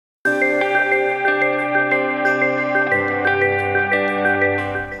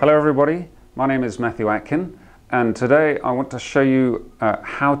Hello everybody, my name is Matthew Atkin, and today I want to show you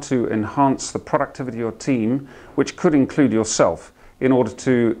how to enhance the productivity of your team, which could include yourself, in order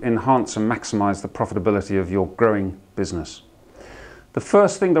to enhance and maximize the profitability of your growing business. The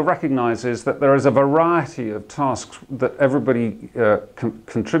first thing to recognize is that there is a variety of tasks that everybody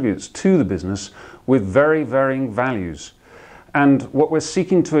contributes to the business with very varying values. And what we're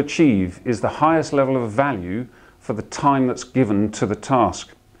seeking to achieve is the highest level of value for the time that's given to the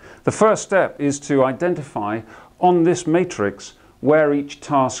task. The first step is to identify on this matrix where each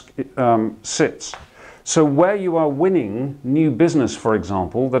task sits. So where you are winning new business, for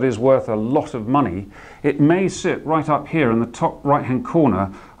example, that is worth a lot of money, it may sit right up here in the top right-hand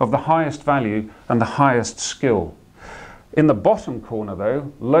corner of the highest value and the highest skill. In the bottom corner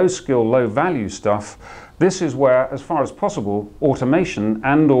though, low skill, low value stuff, this is where, as far as possible, automation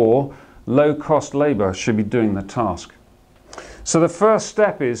and/or low-cost labor should be doing the task. So the first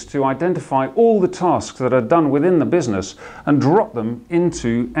step is to identify all the tasks that are done within the business and drop them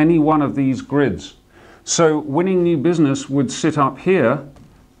into any one of these grids. So winning new business would sit up here,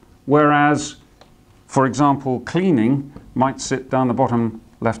 whereas, for example, cleaning might sit down the bottom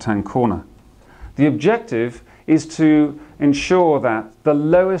left-hand corner. The objective is to ensure that the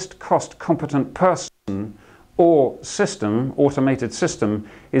lowest cost competent person or system, automated system,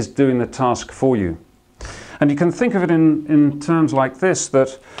 is doing the task for you. And you can think of it in terms like this,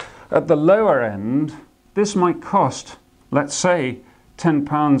 that at the lower end, this might cost, let's say,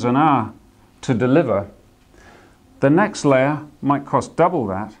 £10 an hour to deliver. The next layer might cost double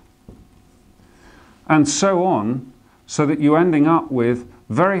that, and so on, so that you're ending up with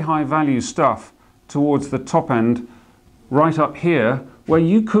very high value stuff towards the top end, right up here, where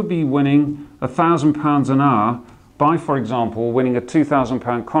you could be winning £1,000 an hour by, for example, winning a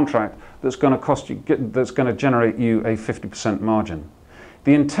 £2,000 contract that's going to generate you a 50% margin.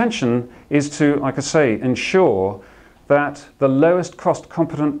 The intention is to, like I say, ensure that the lowest cost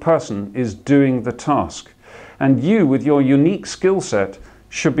competent person is doing the task. And you, with your unique skill set,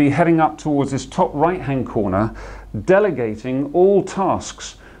 should be heading up towards this top right-hand corner, delegating all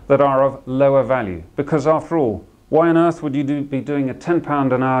tasks that are of lower value. Because after all, why on earth would you be doing a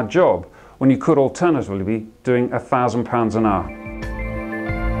 £10 an hour job when you could alternatively be doing £1,000 an hour?